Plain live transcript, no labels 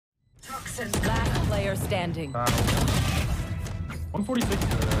Last player standing. 146.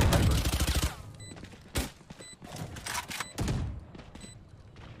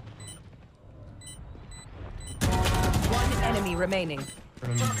 One enemy remaining.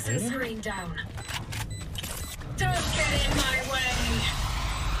 Toxin screen down. Don't get in my way.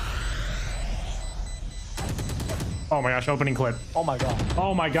 Oh my gosh, opening clip. Oh my god.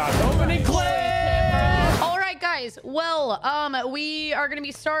 Oh my god, opening clip! All right, guys. Well, we are gonna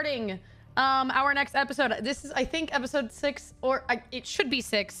be starting our next episode. This is, I think, episode 6, or it should be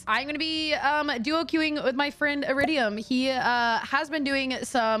 6. I'm gonna be duo queuing with my friend Iridium. He has been doing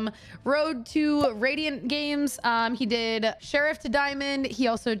some Road to Radiant games. He did Sheriff to Diamond. He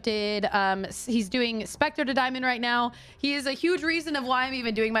also did he's doing Spectre to Diamond right now. He is a huge reason of why I'm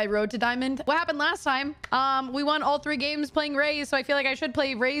even doing my Road to Diamond. What happened last time? We won all 3 games playing Raze, so I feel like I should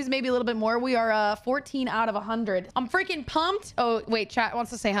play Raze maybe a little bit more. We are 14 out of 100. I'm freaking pumped. Oh wait, chat wants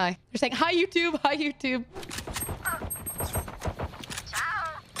to say hi. They're saying hi YouTube, hi YouTube.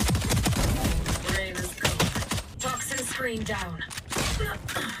 Toxin screen down.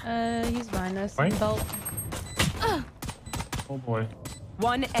 He's behind us. Right? Belt. Oh boy.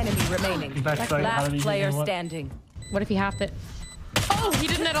 One enemy remaining. He's backside. How Last did he player do what? standing. What if he halved it? Oh, he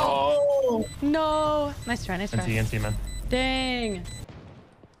didn't at all. Oh! No. Nice try, nice try. NC, man. Dang.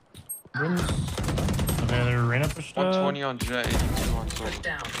 Rims. Okay, they're Reyna pushed up. 120 on jet, 82 on soul.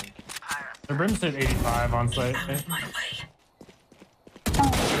 Down. The Brim's hit 85 on site. Out of my way.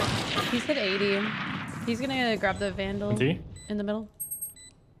 He's hit 80. He's gonna grab the Vandal NT? in the middle.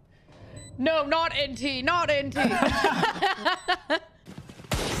 No, not NT, not NT.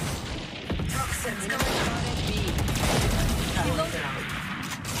 Toxins going on.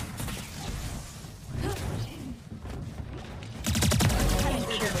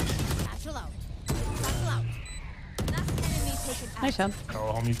 Nice job.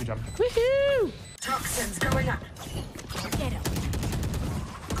 Oh, homie, good job. Woohoo! Toxins going up. Get him.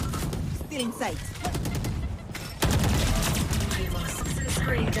 Still in sight. Toxin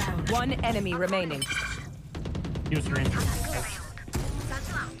screen down. One enemy remaining. He was screen.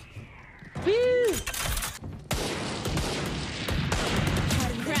 Woo!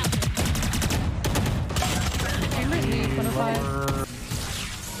 Camera's me, 105.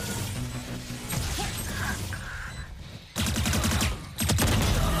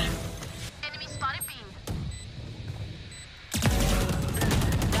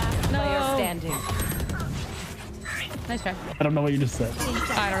 Player standing. Nice try. I don't know what you just said.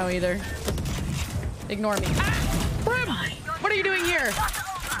 I don't know either. Ignore me. Ah! Brim! What are you doing here?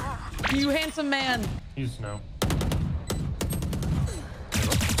 You handsome man. He's no.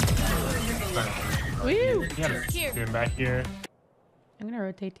 Woo! He had a doing back here. I'm gonna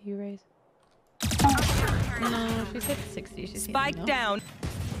rotate to you, Raze. No, she's hit 60. She's Spike healing, no? down.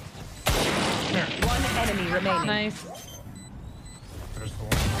 One enemy remaining. Nice. There's the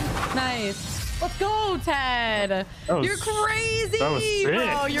one. Nice. Let's go, Ted. Was- You're crazy, that was sick.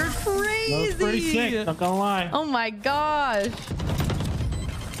 bro. You're crazy. That was pretty sick, not gonna lie. Oh my gosh.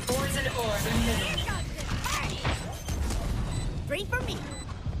 Poison orb emitting. Straight for me.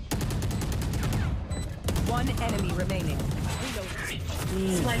 One enemy remaining.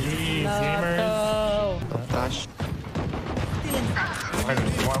 Jeez, gamers. Oh. Flash. Okay,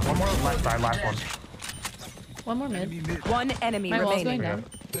 there's one more left side, last one. One more mid. One enemy My wall's going remaining.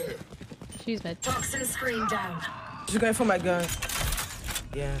 down. She's mid. Toxin screen down. Just going for my gun.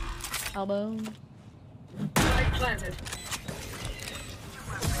 Yeah. Elbow. Light planted.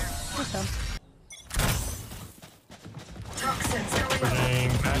 Nice job. Toxins going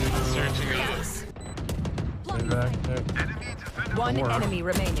up. Pushing back. Back there. One Four. enemy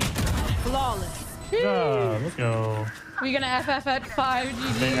remaining. Flawless. Let's go. We gonna FF at 5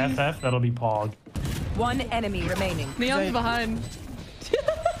 Say GG. FF, that'll be Pog. One enemy remaining. Neon's behind.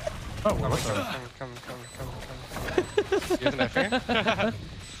 Oh, what the? Come. You have an F here?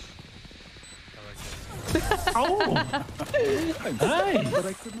 Oh! Nice! But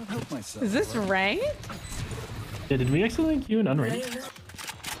I could not help myself. Is this ranked? Yeah, did we accidentally queue an unranked?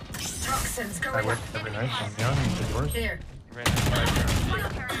 Toxins I going up. worked every night. I'm young, it's yours. Here.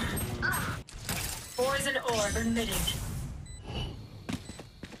 Poison orb emitting.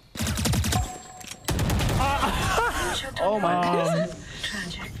 Oh my god.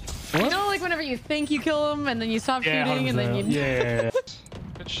 Tragic. You know, like whenever you think you kill him and then you stop shooting and then you. Yeah.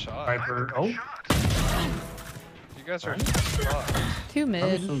 Good shot. Viper. Oh, You guys are fucked. Too that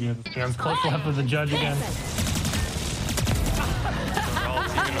was mid. so good. Dan's close left with the judge again.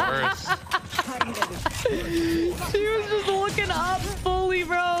 Even worse. She was just looking up fully,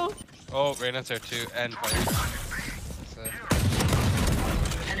 bro. Oh, Reyna's there too, and Viper.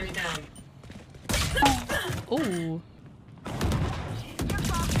 Enemy down. Ooh.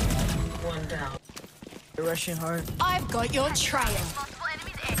 One down. They're rushing hard. I've got your trail. I'm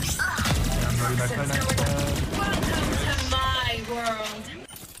ready back Toxins next. going. Welcome to my world.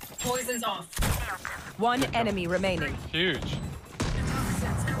 Poison's off. One enemy remaining. Huge.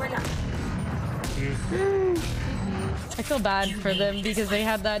 Toxins going up. I feel bad for them because they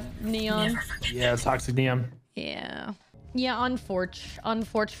had that neon. Yeah, toxic neon. Yeah. Yeah,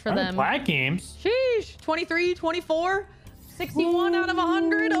 unfortunate for them. Black games. Sheesh. 23, 24, 61 out of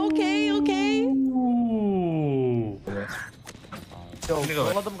 100. Okay, okay. Ooh. Yo,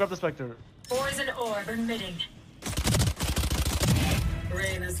 don't let them grab the Spectre. Poison orb emitting.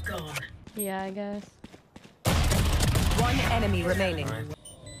 Rain is gone. Yeah, I guess. One enemy remaining.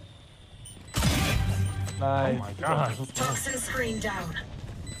 Oh Nice. my gosh. Toxin screen down.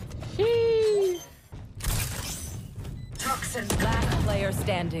 Sheesh. Toxin Last player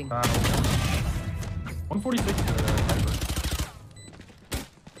standing. 146.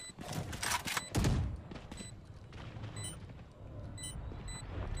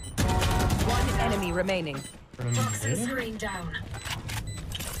 One enemy remaining. Toxin screen down.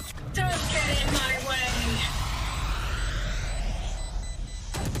 Don't get in my way.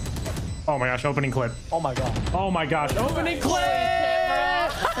 Oh my gosh, opening clip. Oh my god. Oh my gosh, opening clip!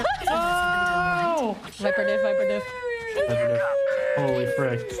 Oh! Viper diff. Holy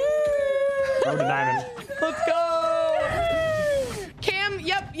frick. Road to diamond. Let's go. Cam,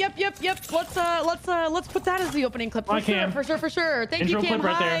 yep. Let's put that as the opening clip. Hi, Cam. For sure. Thank Intro you, Cam.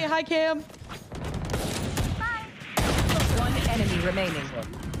 clip right there. Hi, Cam. One enemy remaining.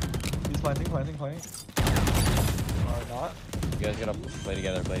 He's planting. Or not. You guys gotta play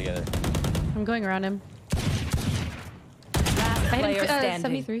together. I'm going around him. Last I hit player him,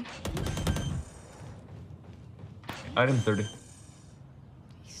 standing. 73. Item 30.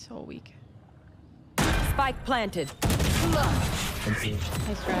 He's so weak. Spike planted. Nice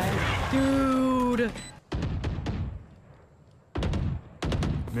try. Dude.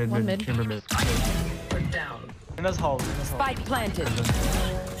 One mid. Chamber mid. We're down. In his house. Spike planted.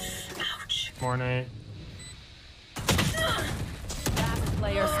 Morning. Last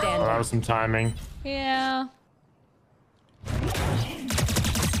player Oh, that standing. was some timing. Yeah.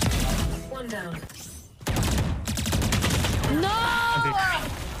 One down. No!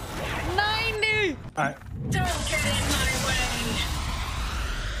 90! Alright. Don't get in my way.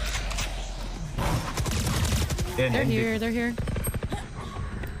 They're here.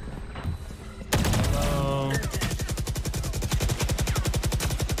 Oh.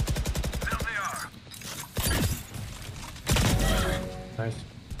 Nice.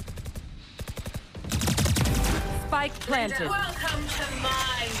 Spike planted. Welcome to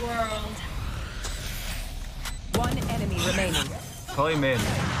my world. One enemy remaining. Calling main.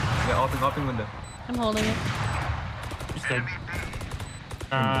 Yeah, open window. I'm holding it. Just dead.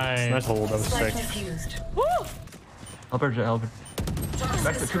 Nice hold. That was Spike sick. diffused. Woo! Help her, help her.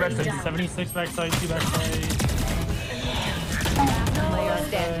 Toxin two back screen side. down. 76 backside, 2 backside. Player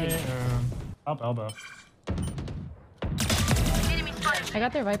standing. Up elbow. I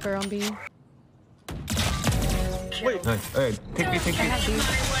got their Viper on B. Wait. Nice. Alright, take me. I had B.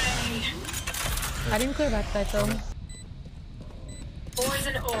 I didn't clear backside though.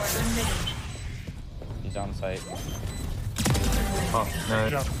 Poison orb emitting. He's on site. Oh, Good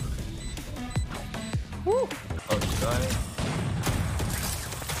nice. job. Woo! Oh, die.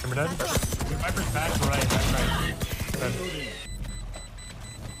 Remember that? Viper's back right. Dead.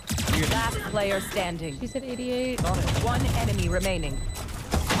 Last player standing. She said 88. One enemy remaining.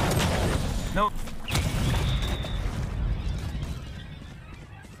 No.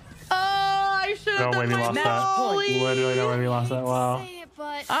 Oh, I should have No way done we my lost that. molly. Literally no way we lost that. Wow.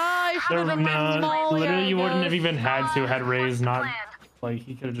 I should have done my molly. Literally, you I wouldn't have guess. even had to had Raze not like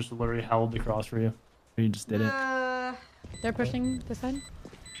he could have just literally held the cross for you. You just did it. They're pushing this side.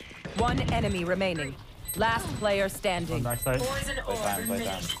 One enemy remaining. Last player On standing. backside. Poison orb Play emitting.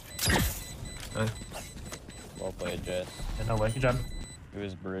 time. Nice. Well played, Jess. Yeah, no way. Good job. It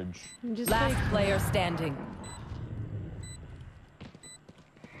was bridge. I'm just Last like, player standing.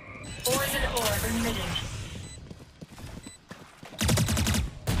 Poison orb emitting.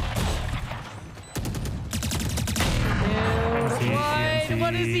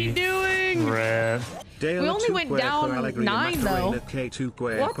 what is he doing? Red. We only went down 9 though. What the?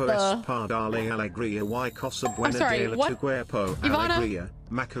 I'm sorry, what? Ivana?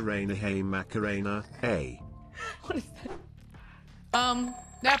 Macarena, hey Macarena, hey. What is that?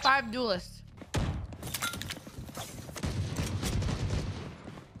 That 5 duelist.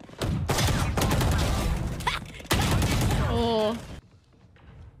 Oh.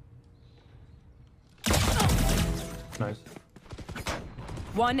 nice.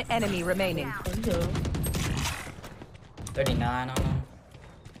 One enemy remaining. 39 on him.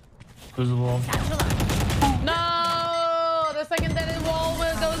 There's a wall. No, the second that his wall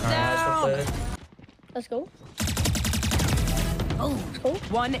goes down. Let's go. Oh, let's go.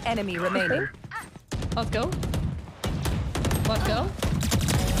 One enemy remaining. Let's go. Let's go.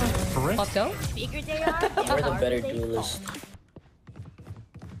 Correct. Let's go. Bigger they are, We're the better duelist.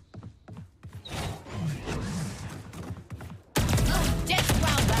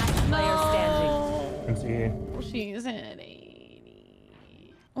 Player standing. Can see. She's at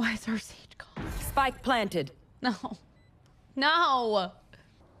 80. Why is our sage called? Spike planted. No. No.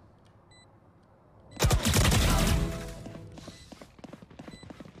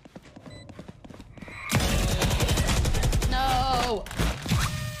 No.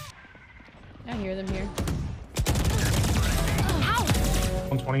 I hear them here.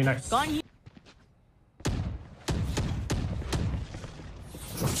 120 next. One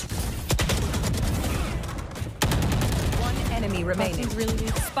enemy remaining. Really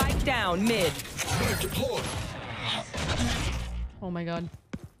good. Spike down mid. Oh my god.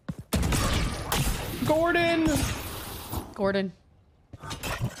 Gordon. Gordon.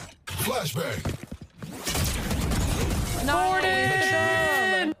 Flashbang. No.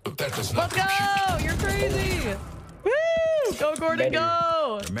 Gordon. That does Let's not. go. You're crazy. Woo. Go Gordon.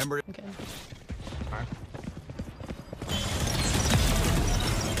 Go. Remember. Okay.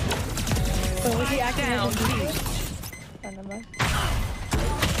 Oh, was he acting Down like B.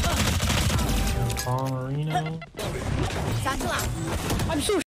 Marino. I'm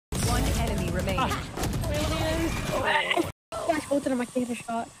so One enemy remaining. gosh, both of them I can't hit a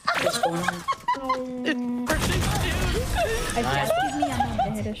shot. What's going on? I just give me I'm not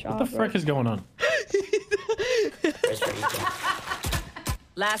gonna hit a shot. What the frick is going on?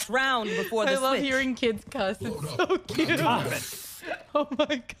 Last round before the I switch. love hearing kids cuss. It's so cute. Oh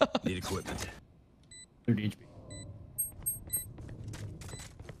my god. Need equipment. 30 HP.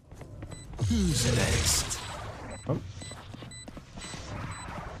 Who's next? Oh.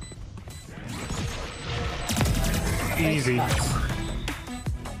 Easy.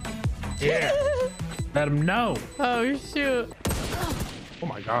 Yeah. Let him know. Oh shoot. Oh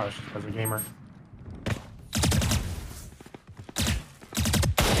my gosh, as a gamer.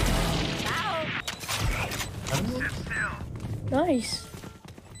 Nice.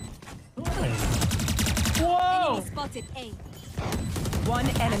 Whoa! Spotted A. One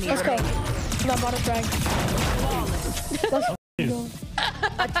enemy Let's go. remaining. I'm about to drag. Let's go.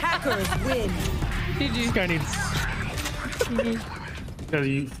 Attackers win. This guy needs.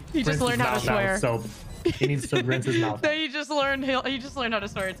 He just learned how to swear. So he needs to rinse his mouth. No, he just learned how to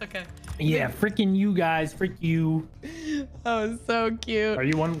swear. It's okay. Yeah, freaking you guys, freak you. That was so cute. Are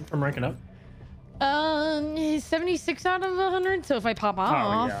you one from ranking up? 76 out of 100. So if I pop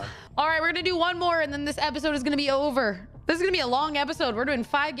off. yeah. All right, we're gonna do one more, and then this episode is gonna be over. This is gonna be a long episode. We're doing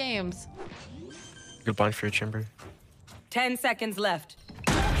 5 games. Good blind for your chamber. 10 seconds left.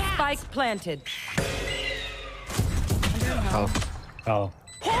 Spike planted. Oh. Oh.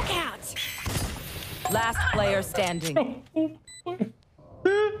 Last player standing.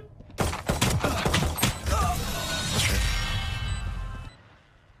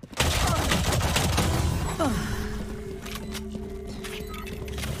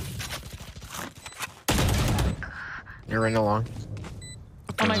 You're running along.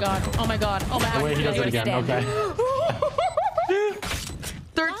 Oh my god. Oh my god. Oh my god. Wait, he does it again. Okay.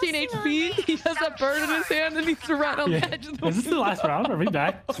 13 HP. He has that bird in his hand and he's right on the edge of the Is this the last round? Are we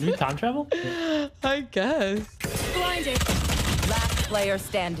back? Did we time travel? I guess. Blinded. Last player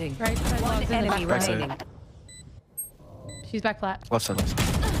standing. Right side One logs in the enemy back. remaining. She's back flat. Left side, left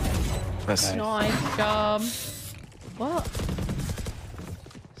side. Nice. Nice job. What?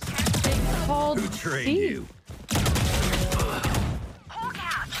 They called Train C. you.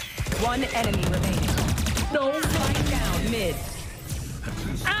 One enemy remaining. No. Spike down mid.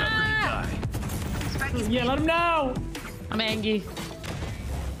 Ah! Yeah, let him know. I'm angry.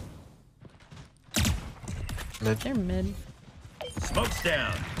 Mid. They're mid. Smoke's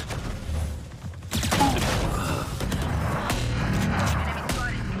down.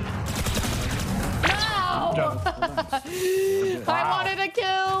 No! I wanted a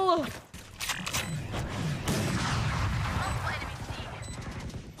kill.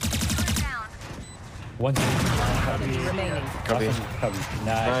 One. Enemy remaining. Copy.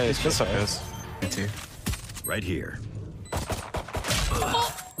 Nice. Good stuff, shit, guys. Me too. Right here.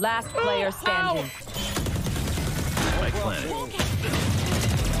 Last player standing. Spike planet.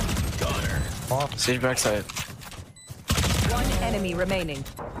 Got her. Siege backside. One enemy remaining.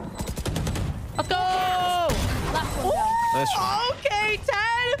 Let's go! Nice one. Okay,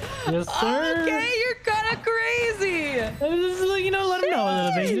 Ted. Yes, sir. Okay, you're kind of crazy. Just, you know, let him know a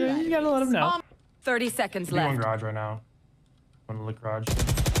little bit. You gotta let him know. 30 seconds He's going left. garage right now. Going to look garage.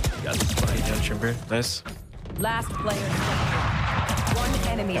 Got the spike. Yeah, Chamber. Nice. Last player standing. One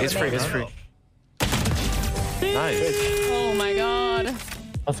enemy He's free. remaining. He's free. Nice. Oh my god.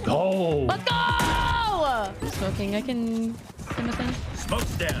 Let's go. Let's go. Smoking. I can.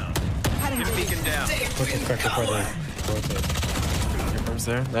 Smoke's down. Beacon down. What's the pressure for the Your firm's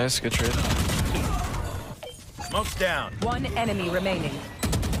there. Nice. Good trade. Smoke's down. One enemy remaining.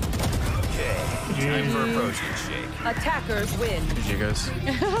 Time for a protein shake. Attackers win. GG, guys.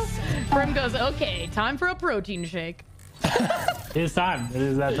 Brim goes, okay, time for a protein shake. It is time. It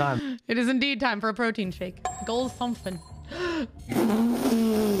is that time. It is indeed time for a protein shake. Goal something.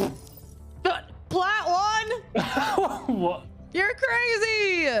 Plat one? What? You're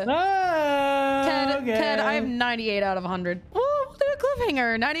crazy. Ted, Okay. Ted, I have 98 out of 100. We'll do a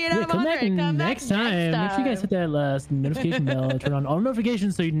cliffhanger. 98 out of 100. Come back next time. Make sure you guys hit that notification bell. Turn on all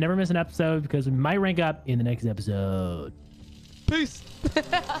notifications so you never miss an episode because we might rank up in the next episode. Peace.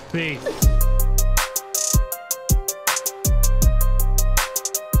 Peace.